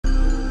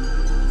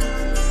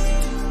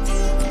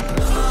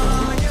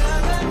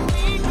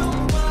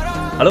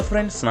Hello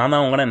friends, நான்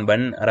தான் உங்கள்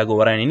நண்பன்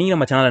ரகுவரன். இன்றைக்கி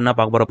நம்ம சேனல் என்ன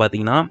பார்க்க போகிறோம்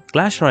பார்த்தீங்கன்னா,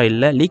 கிளாஷ்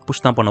ராயலில் லீக்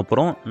புஷ் தான் பண்ண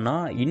போகிறோம்.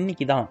 நான்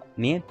இன்றைக்கி தான்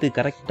நேற்று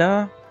கரெக்டாக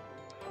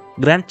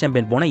கிராண்ட்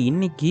சாம்பியன் போனேன்.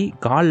 இன்றைக்கி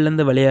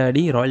காலிலேருந்து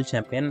விளையாடி ராயல்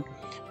சாம்பியன்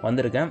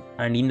வந்திருக்கேன்.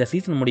 அண்ட் இந்த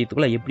சீசன்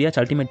முடியத்துக்குள்ளே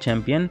எப்படியாச்சும் அல்டிமேட்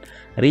சாம்பியன்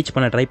ரீச்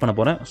பண்ண ட்ரை பண்ண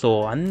போகிறேன். ஸோ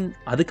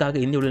அதுக்காக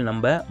இந்த வீடியோ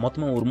நம்ம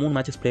மொத்தமாக ஒரு 3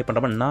 மேட்சஸ் ப்ளே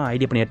பண்ணுற மாதிரி நான்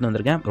ஐடியா பண்ணி எடுத்து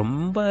வந்திருக்கேன்.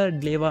 ரொம்ப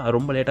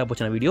லேட்டாக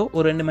போச்சுன வீடியோ.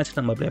 ஒரு 2 மேட்சஸ்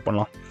நம்ம ப்ளே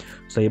பண்ணலாம்.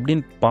 ஸோ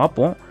எப்படின்னு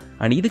பார்ப்போம்.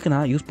 அண்ட் இதுக்கு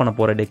நான் யூஸ் பண்ண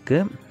போகிற டெக்கு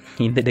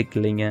இந்த டெக்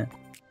இல்லைங்க,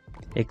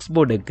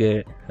 xbow டெக்கு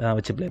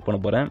வச்சு ப்ளே பண்ண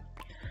போகிறேன்.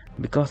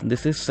 Because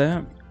this is a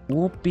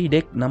OP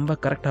tech. நம்ம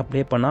கரெக்டாக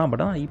ப்ளே பண்ணால்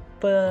பட்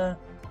இப்போ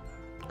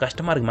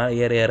கஷ்டமாக இருக்குது மேலே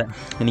ஏற.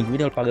 இன்றைக்கி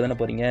வீடியோவில் பார்க்க தானே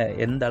போகிறீங்க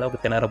எந்த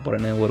அளவுக்கு திணற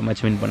போகிறேன்னு ஒரு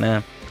மேட்ச் வின் பண்ணேன்.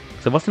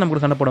 ஸோ ஃபஸ்ட் நம்ம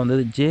கூட சண்டை போட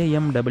வந்தது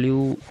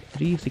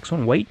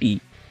JMW361YT.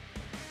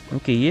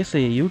 Okay, ace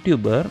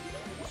YouTuber.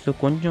 So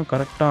கொஞ்சம்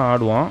கரெக்டாக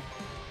ஆடுவான்.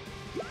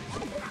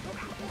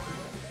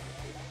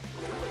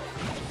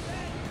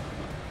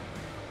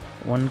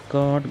 One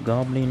card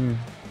goblin,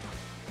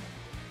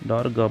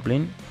 dark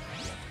goblin.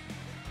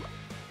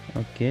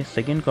 Okay,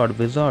 second card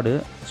wizard.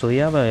 So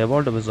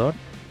எவால்டு wizard.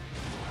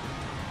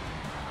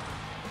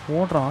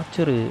 ஓடுற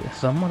ஆச்சரு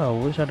செம்மடா,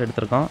 ஒரு ஷாட்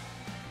எடுத்திருக்கான்.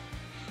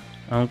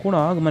 அவன் கூட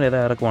ஆகு மாதிரி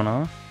எதாவது இறக்குவானா?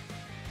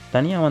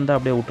 தனியாக வந்தால்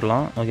அப்படியே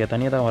விட்டுலாம். ஓகே,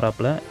 தனியாக தான்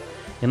வராப்பில்.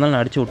 இருந்தாலும்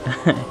நான் அடித்து விட்டேன்.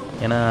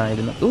 ஏன்னா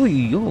இது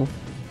ஐயோ,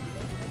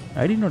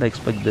 I did not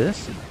expect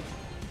this.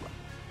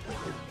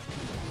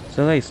 So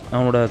guys,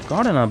 அவனோட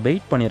கார்டை நான்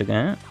வெயிட்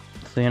பண்ணியிருக்கேன்.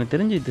 ஸோ எனக்கு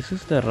தெரிஞ்சு this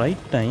is the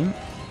right time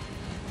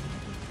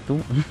two.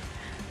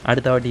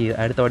 அடுத்த வாட்டி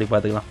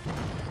பார்த்துக்கலாம்.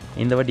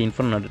 இந்த வாட்டி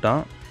inform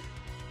நட்டுட்டான்.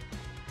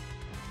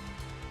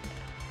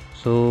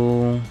 So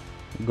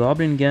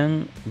goblin gang,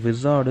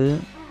 wizard,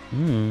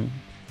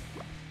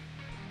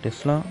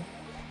 Tesla,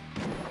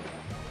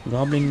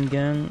 goblin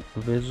gang,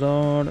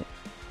 wizard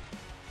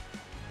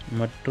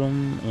மற்றும்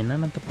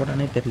என்னென்னத்தை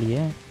போட்டானே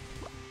தெரியலையே.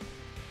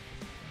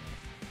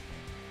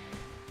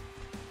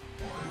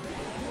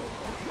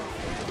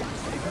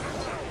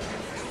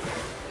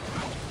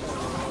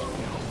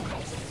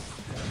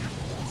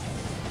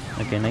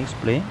 Okay, nice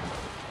play.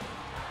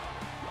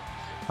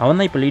 அவன்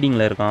தான் இப்போ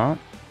லீடிங்கில் இருக்கான்.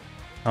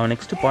 அவன்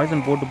நெக்ஸ்ட்டு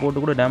பாய்சன் போட்டு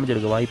கூட டேமேஜ்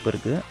எடுக்க வாய்ப்பு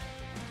இருக்குது.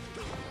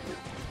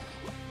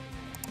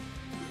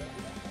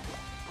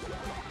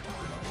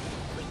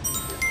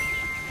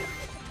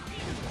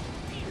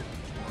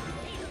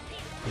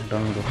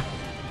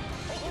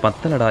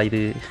 பத்தலடா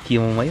இது.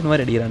 இவன் வயிறு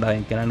மாதிரி அடிக்கிறான்டா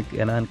என்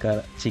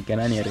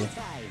கெனானியாரு.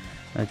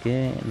 Okay,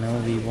 now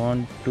we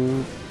want to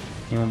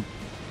இவன்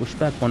புஷ்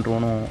பேக்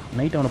பண்ணுறோனோ.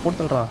 நைட் அவனை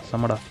போட்டுறா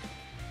செம்மடா.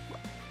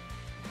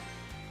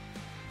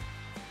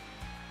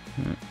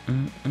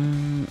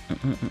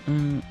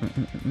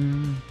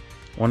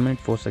 1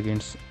 minute 4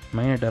 seconds.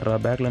 மேனேட்டர்ரா,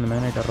 பேக்கில் இருந்து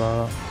மேனேட்டர்ரா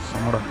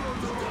செம்மடா.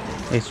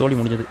 சோலி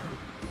முடிஞ்சது.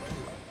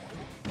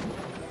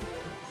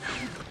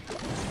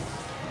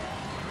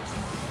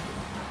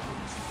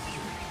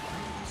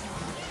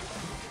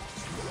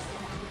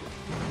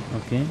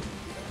 ஓகே,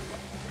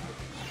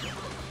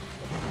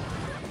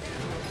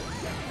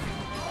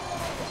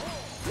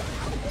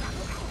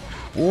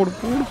 போடு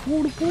போடு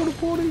போடு போடு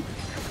போடு.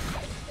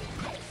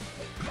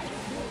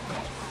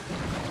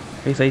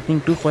 Guys, I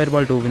think 2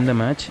 fireball to win the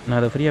match. நான்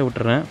அதை ஃப்ரீயாக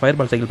விட்டுறேன்.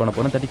 ஃபயர்பால் சைக்கிள் பண்ண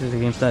போகிறேன். 36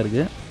 seconds தான்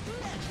இருக்குது.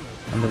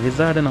 அந்த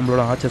விசார்டு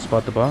நம்மளோட ஆச்சர்ஸ்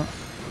பார்த்துப்பா.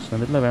 ஸோ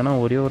அந்த இடத்துல வேணால்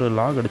ஒரே ஒரு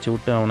லாக் அடிச்சு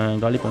விட்டு அவனை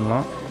காலி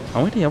பண்ணலாம்.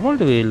 அவன்கிட்ட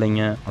எவால்டு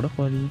இல்லைங்க.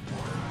 அடப்பாடி,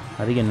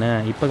 அதுக்கு என்ன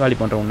இப்போ காலி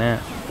பண்ணுறவனே?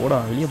 போடா,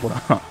 வெளியே போடா.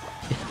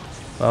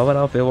 Power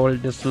of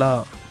எவால்டுஸ்லா.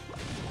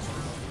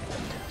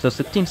 ஸோ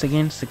 16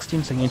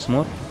 seconds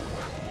மோர்.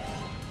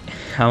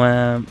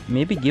 அவன்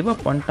மேபி கிவ்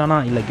அப் பண்ணிட்டானா?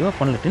 இல்லை, கிவ்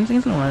அப் பண்ணல. 10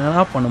 seconds அவன்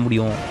என்ன பண்ண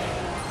முடியும்?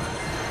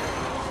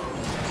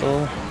 ஸோ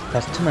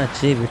ஃபஸ்ட்டு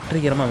மேட்ச்சு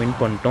வெற்றிகரமாக வின்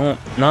பண்ணிட்டோம்.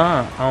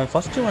 அவன்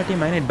ஃபஸ்ட்டு வாட்டி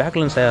மேக்னெட்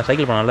பேக்கில்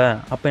சைக்கிள் பண்ணால,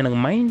 அப்போ எனக்கு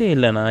மைண்டே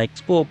இல்லை நான்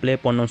எக்ஸ்போ ப்ளே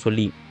பண்ணணும்னு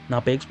சொல்லி. நான்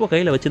அப்போ எக்ஸ்போ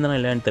கையில் வச்சுருந்தேனா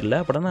இல்லைன்னு தெரியல.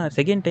 பட் ஆனால்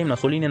செகண்ட் டைம்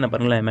நான் சொல்லினே என்ன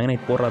பாருங்களேன்,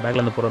 மேக்னெட் போடுறா,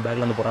 பேக்லேருந்து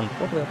போகிறான்னு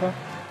போட்டுறப்பா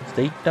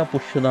ஸ்ட்ரைட்டாக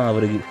புஷ்ஷு தான்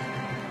அவருக்கு.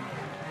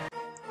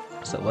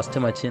 ஸோ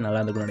ஃபஸ்ட்டு மேட்ச்சு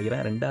நல்லா இருக்குன்னு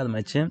நினைக்கிறேன். 2வது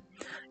match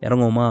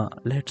இறங்குவோமா?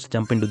 Let's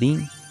jump in to the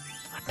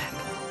attack.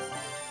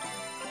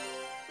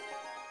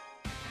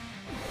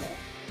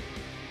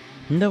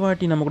 இந்த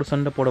வாட்டி நம்ம கூட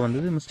சண்டை போட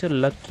வந்தது mister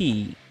lucky.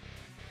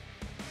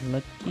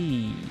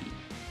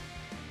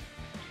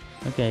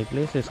 Okay, I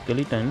place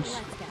skeletons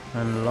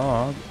and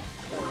lock.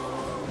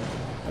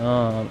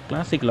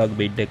 Classic lock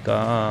byte deca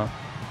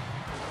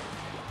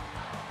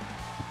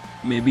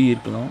maybe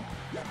இருக்கலாம்.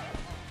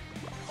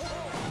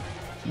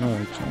 No,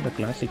 it's not a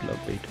classic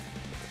lock byte.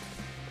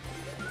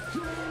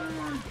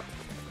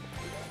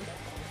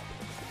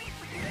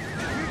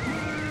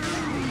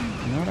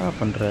 என்னடா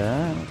பண்ணுற?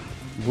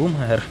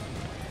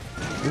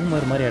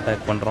 பூமர் மாதிரி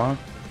அட்டாக் பண்ணுறான்.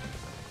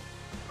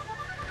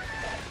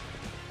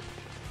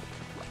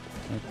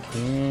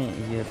 ஓகே,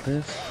 எது?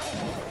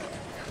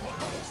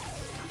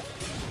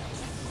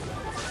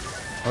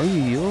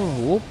 ஐயோ,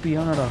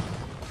 ஓபியானடா.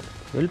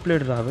 வெல்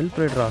பிளேடுரா.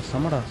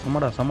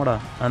 சமடா.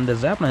 அந்த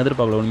ஜாப் நான்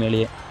எதிர்பார்க்கல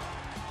உண்மையிலேயே.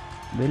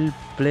 Well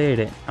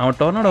blade. அவன்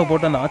டொர்னாடோ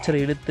போட்டு அந்த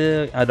ஆச்சரை எடுத்து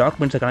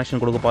டாக்குமெண்ட்ஸை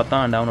கனெக்ஷன் கொடுக்க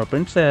பார்த்தான். அண்ட் அவனோட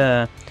ஃப்ரெண்ட்ஸை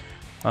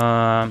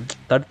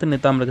தடுத்து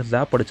நிறுத்தாமலுக்கு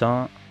ஜாப்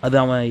அடித்தான். அது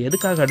அவன்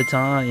எதுக்காக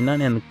அடித்தான்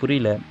என்னன்னு எனக்கு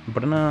புரியல.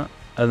 பட் ஆனால்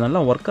அது நல்லா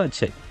ஒர்க்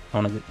ஆச்சு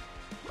அவனுக்கு.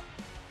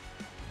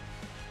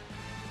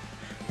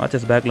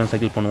 ஆச்சஸ் பேக்கில்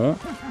சைக்கிள் பண்ணுவோம்.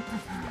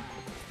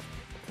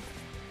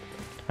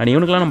 அண்ட்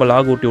இவனுக்கெலாம் நம்ம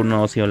லாக் ஊட்டி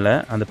விடணும் அவசியம் இல்லை.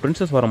 அந்த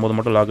பிரின்சஸ் வரும்போது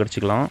மட்டும் லாக்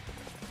அடிச்சிக்கலாம்.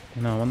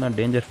 ஏன்னா அவன் தான்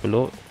danger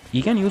ஃபில்லோ.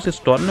 You can use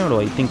is tornado,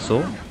 I think so.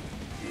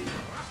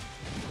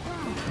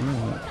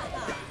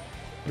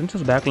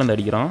 Princess பேக்லேருந்து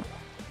அடிக்கிறான்.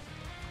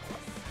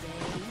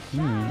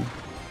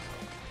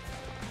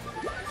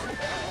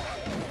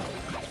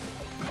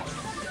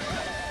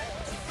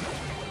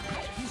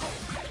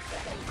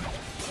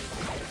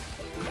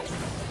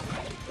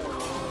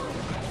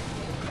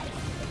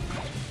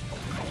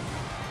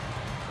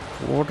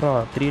 ஓடுறா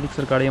 3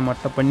 எலிக்சர் கார்டையை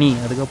மட்டை பண்ணி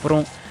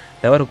அதுக்கப்புறம்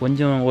டவர்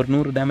கொஞ்சம் ஒரு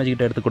 100 டேமேஜ்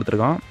கிட்ட எடுத்து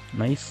கொடுத்துருக்கான்.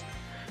 Nice.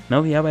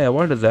 Now have I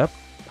evolved job.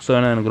 So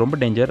எனக்கு ரொம்ப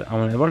டேஞ்சர்.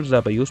 அவன் எவால்வ்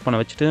ஜாப்பை யூஸ் பண்ண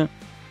வச்சுட்டு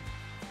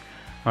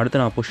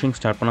அடுத்து நான் புஷ்ஷிங்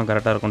ஸ்டார்ட் பண்ணால்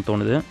கரெக்டாக இருக்கும்னு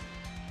தோணுது.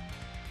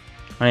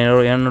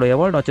 என்னோட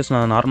எவால்வ் வாட்சஸ்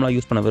நான் நார்மலாக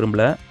யூஸ் பண்ண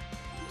விரும்பல.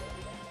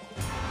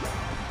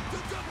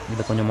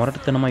 இதை கொஞ்சம்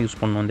முரட்டுத்தனமாக யூஸ்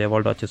பண்ணணும் இந்த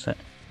எவால்வ் வாட்சஸை.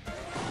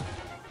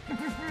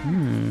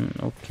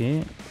 ஓகே,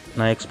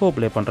 நான் எக்ஸ்போ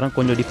ப்ளே பண்ணுறேன்.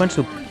 கொஞ்சம்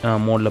டிஃபென்சிவ்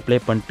மோடில் ப்ளே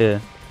பண்ணிட்டு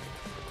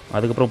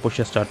அதுக்கப்புறம்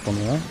புஷ்ஷை ஸ்டார்ட்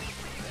பண்ணுவோம்.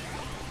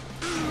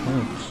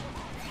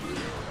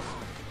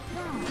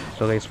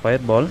 So guys,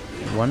 fire ball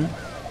 1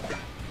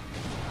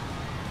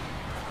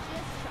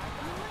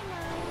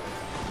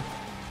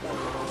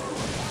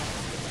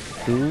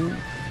 2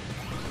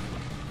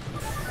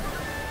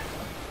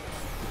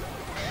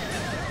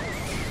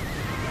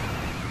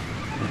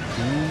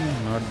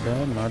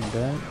 not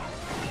bad.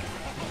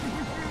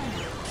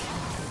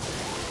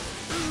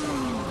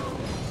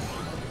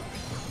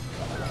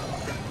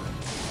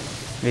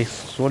 Guys,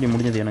 சோலி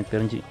முடிஞ்சது எனக்கு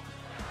தெரிஞ்சு.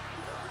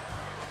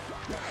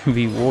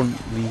 we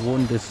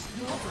won this.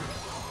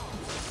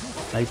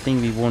 I think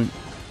we won.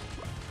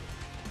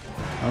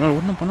 அதனால்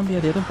ஒன்றும் பண்ண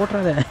முடியாது, எதுவும்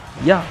போட்டுறாத.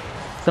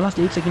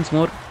 லாஸ்ட் 8 செகண்ட்ஸ்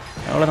மோர்,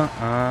 அவ்வளோதான்.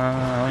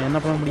 அவன் என்ன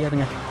பண்ண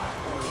முடியாதுங்க.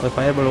 ஒரு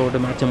ஃபயர் பாலோட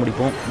மேட்சை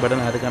முடிப்போம். பட்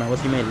ஆனால் அதுக்கான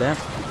அவசியமே இல்லை.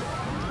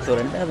 ஸோ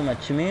 2வது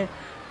மேட்சுமே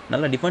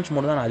நல்ல டிஃபென்ஸ்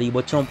மோடு தான் நான்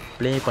அதிகபட்சம்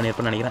ப்ளே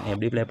பண்ணியிருப்பேன்னு நினைக்கிறேன்.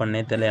 எப்படி ப்ளே பண்ணே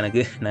தெரியல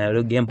எனக்கு. நான்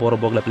எவ்வளோ கேம் போகிற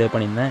போக்கில் ப்ளே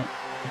பண்ணியிருந்தேன்.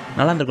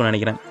 நல்லா இருந்திருக்கும்னு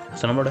நினைக்கிறேன்.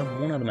 ஸோ நம்மளோட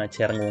 3வது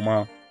மேட்ச் இறங்குவோமா?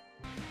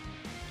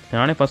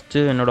 நானே ஃபஸ்ட்டு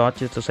என்னோடய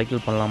ஆர்ச்சர்ஸை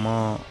சைக்கிள் பண்ணலாமா?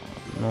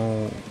 No,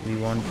 we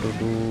want to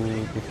two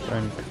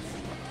different.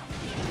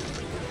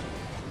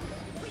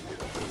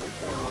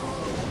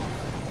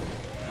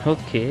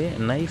 Okay,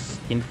 nice.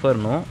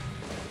 Inferno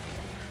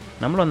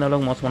நம்மளும் அந்த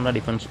அளவுக்கு மோசமான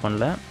டிஃபென்ஸ்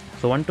பண்ணல.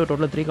 So 1 to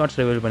total 3 cards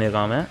reveal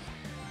பண்ணியிருக்காங்க.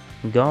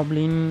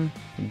 காப்ளின்,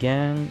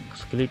 கேங்,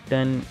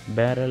 ஸ்கிலிட்டன்,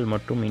 பேரல்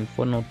மற்றும்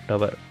inferno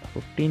tower.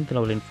 15th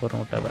level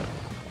inferno tower.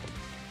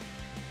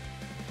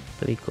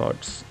 3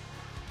 cards.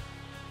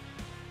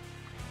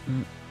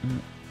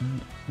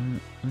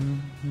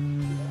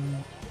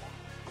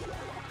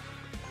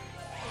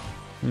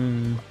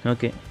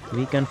 Okay,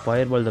 we can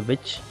fireball the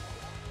witch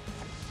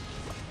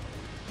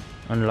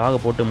and லாகை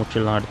போட்டு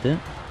முடிச்சிடலாம். அடுத்து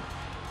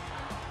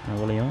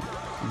அவ்வளையும்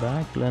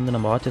பேக்லேருந்து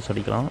நம்ம ஆச்சஸ்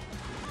அடிக்கலாம்.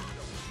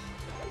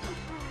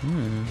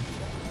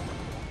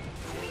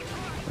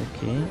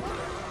 Okay,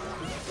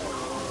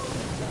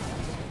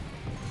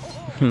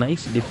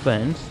 nice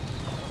defence.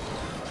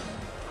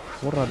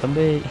 போடுறா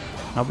தம்பி,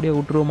 அப்படியே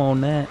விட்டுருவோமா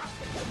ஒன்று?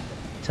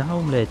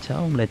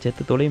 சாவும்ல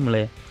செத்து தொலையும்ல.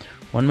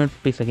 1 minute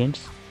 50 seconds.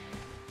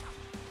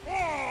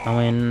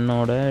 அவன்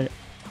என்னோட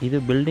இது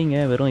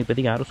பில்டிங்கை வெறும்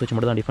இப்போதைக்கு ஆரோ ஸ்விட்ச்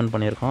மட்டும் தான் டிஃபெண்ட்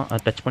பண்ணியிருக்கான்,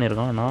 டச்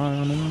பண்ணியிருக்கான்.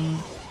 நானும்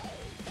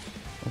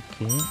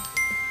okay,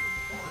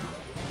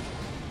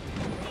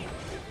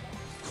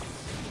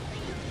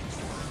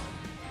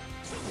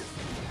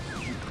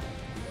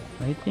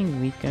 I think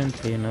we can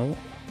play now.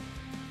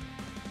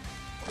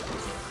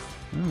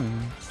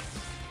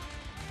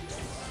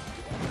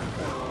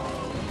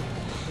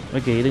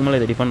 Okay, இதுக்கு மேலே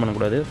இதை டிஃபெண்ட்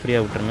பண்ணக்கூடாது,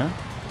 ஃப்ரீயாக விட்டுருங்க.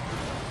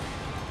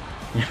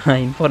 ஏன்னா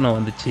இன்ஃபர்னோ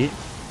வந்துச்சு.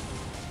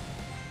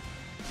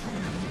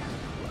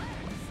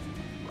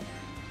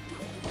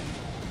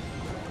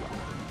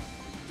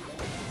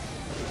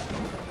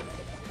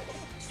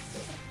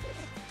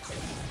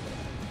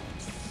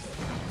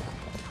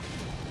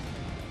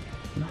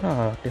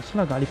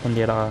 டெஸ்ட்லாம் காலி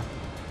பண்ணியடா.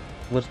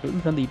 ஒரு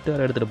ஸ்டூடெண்ட்ஸ் வந்து இட்டு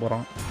வேறு எடுத்துகிட்டு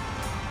போகிறான்.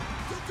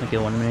 Okay,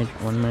 1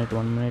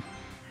 minute.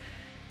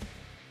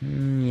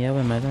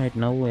 A1 magnetite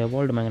now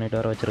எவால்டு magnetite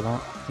வேறு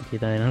வச்சுருக்கான். ஓகே,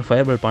 இதை என்னால்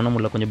ஃபயர் பால் பண்ண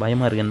முடியல, கொஞ்சம்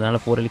பயமாக இருக்குது.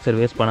 அதனால் 4 எலிக்சர்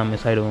வேஸ்ட் பண்ணால்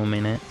மிஸ்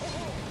ஆகிடுவோமேனு.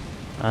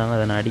 அதனால்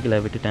அதை நான் அடிக்கலை,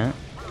 விட்டுட்டேன்.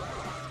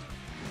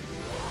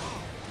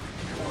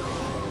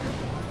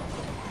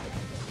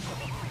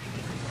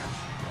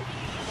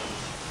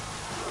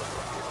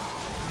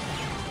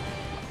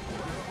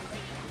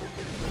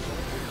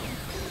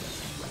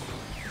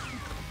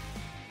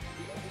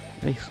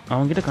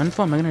 அவங்ககிட்ட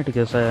கன்ஃபார்ம் மேக்னெட்டிக்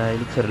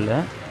எலிக்சர் இல்லை,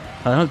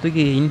 அதனால்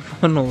தூக்கி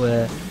இன்ஃபர்னோவை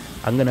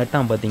அங்கே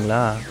நட்டான். பார்த்தீங்களா,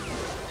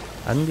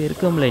 அங்கே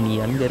இருக்கம்ல, நீ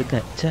அங்கே இருக்க.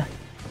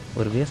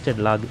 ஒரு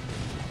வேஸ்டட் லாக்.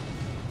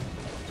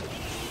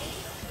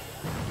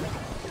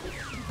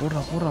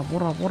 போடுறா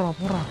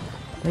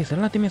கைஸ்,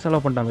 எல்லாத்தையுமே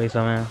செலவு பண்ணிட்டான் கைஸ்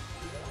அவன்.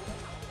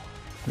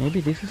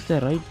 Maybe this is the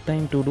right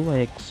time to two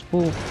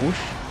expo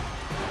push.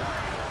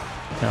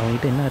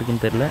 அவங்ககிட்ட என்ன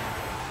இருக்குன்னு தெரில.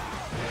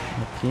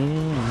 Okay,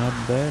 not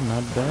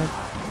bad.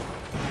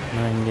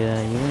 நான் இங்கே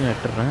இவன்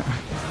நட்டுறேன்.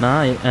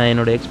 நான்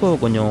என்னோடய எக்ஸ்போவை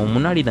கொஞ்சம்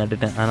முன்னாடி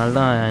நட்டுட்டேன். அதனால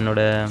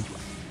தான்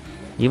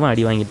இவன்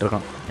அடி வாங்கிட்டு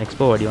இருக்கான்.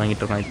 எக்ஸ்போ அடி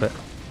வாங்கிட்டு இருக்கான் இப்போ.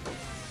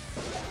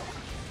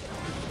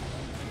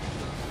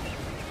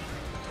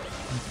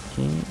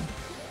 Okay,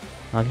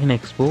 again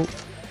expo.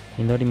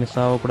 இந்த வாட்டி மிஸ்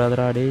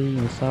ஆகக்கூடாதுரா,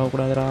 மிஸ்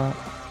ஆகக்கூடாதுரா.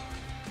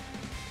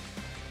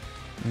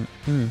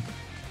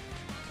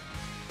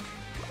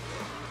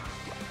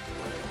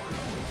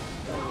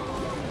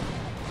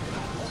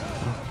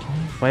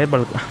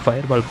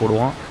 ஃபயர் பால்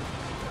போடுவான்.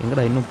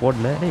 எங்கடா இன்னும்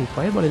போடல?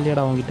 ஃபயர் பால்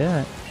இல்லையாடா அவங்ககிட்ட?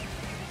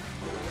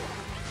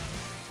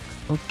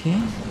 Okay.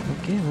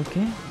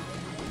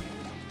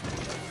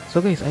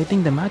 So guys, I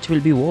think the match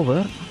will be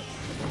over.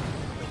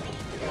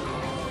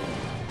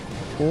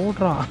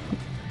 போடுறா.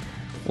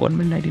 1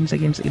 minute 19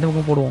 seconds. இந்த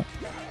பக்கம் போடுவோம்.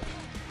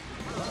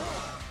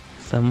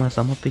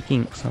 செம்ம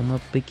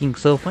பிக்கிங்.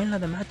 ஸோ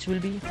ஃபைனலாக the match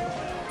will be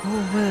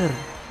over.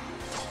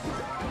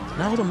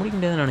 நான் கூட முடிக்க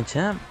முடியாதுன்னு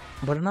நினச்சேன்.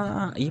 பட்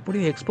ஆனால்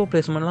எப்படியும் எக்ஸ்போ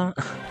பிளேஸ்மெண்ட்லாம்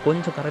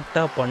கொஞ்சம்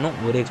கரெக்டாக பண்ணோம்.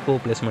 ஒரு எக்ஸ்போ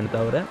பிளேஸ்மெண்ட்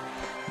தவிர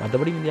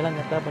மற்றபடி இந்தியெல்லாம்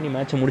கரெக்டாக பண்ணி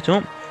மேட்ச்சை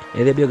முடித்தோம்.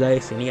 எப்படியோ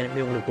கைஸ், நீங்கள்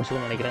எப்படி உங்களுக்கு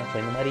பிடிச்சதுன்னு நினைக்கிறேன். ஸோ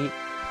இந்த மாதிரி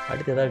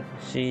அடுத்து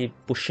ஏதாச்சும்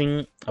புஷ்ஷிங்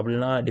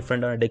அப்படின்னா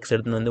டிஃப்ரெண்ட்டான டெக்ஸ்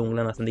எடுத்துன்னு வந்து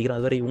உங்களை நான் சந்திக்கிறேன்.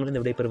 அதுவரை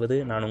உங்களை விடைபெறுவது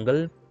நான்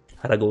உங்கள்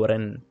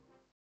ரகுவரன்.